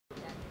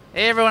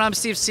Hey everyone, I'm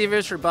Steve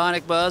Severs for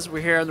Bionic Buzz.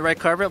 We're here on the red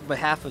carpet on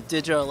behalf of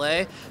Digital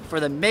LA for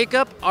the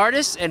Makeup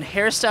Artists and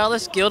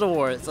Hairstylists Guild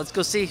Awards. Let's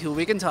go see who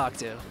we can talk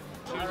to.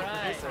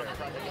 Alright.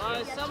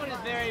 Someone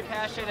who's very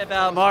passionate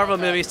about Marvel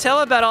movies.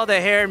 Tell about all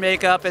the hair and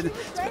makeup and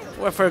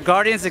for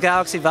Guardians of the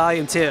Galaxy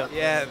Volume 2.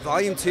 Yeah,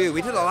 Volume 2.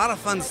 We did a lot of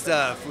fun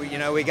stuff.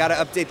 We got to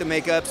update the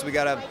makeups. We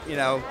got to,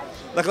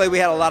 luckily we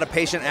had a lot of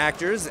patient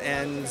actors,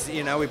 and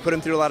we put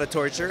them through a lot of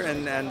torture,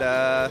 and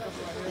I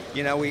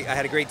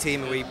had a great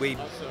team, and we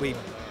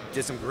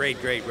did some great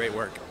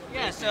work.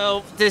 Yeah,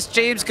 so does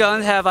James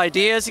Gunn have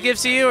ideas he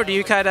gives to you, or do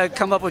you kind of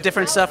come up with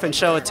different stuff and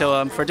show it to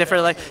him for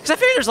different, because I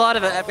figure there's a lot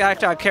of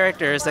actor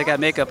characters that got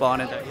makeup on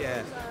it.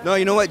 Yeah. No,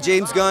 you know what?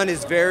 James Gunn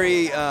is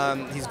very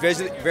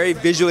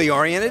visually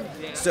oriented,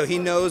 so he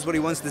knows what he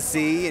wants to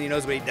see, and he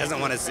knows what he doesn't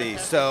want to see.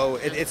 So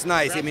it's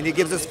nice. I mean, he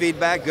gives us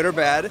feedback, good or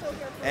bad,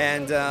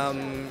 and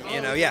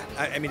yeah.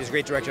 I mean, he's a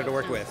great director to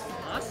work with.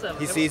 Awesome.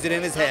 He sees it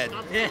in his head.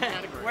 Yeah.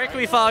 Where can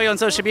we follow you on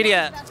social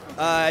media?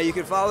 You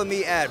can follow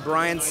me at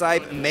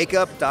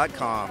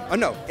briansipmakeup.com. Oh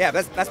no, yeah,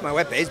 that's my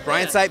webpage,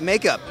 Brian Sipe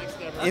Makeup.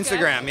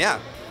 Instagram, yeah,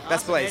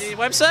 best place. Any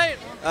website?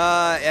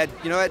 At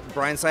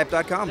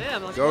briansipe.com.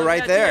 Yeah, go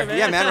right there.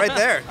 Yeah, man, right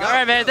there. Go. All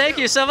right, man. Thank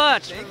you so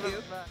much. Thank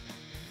you.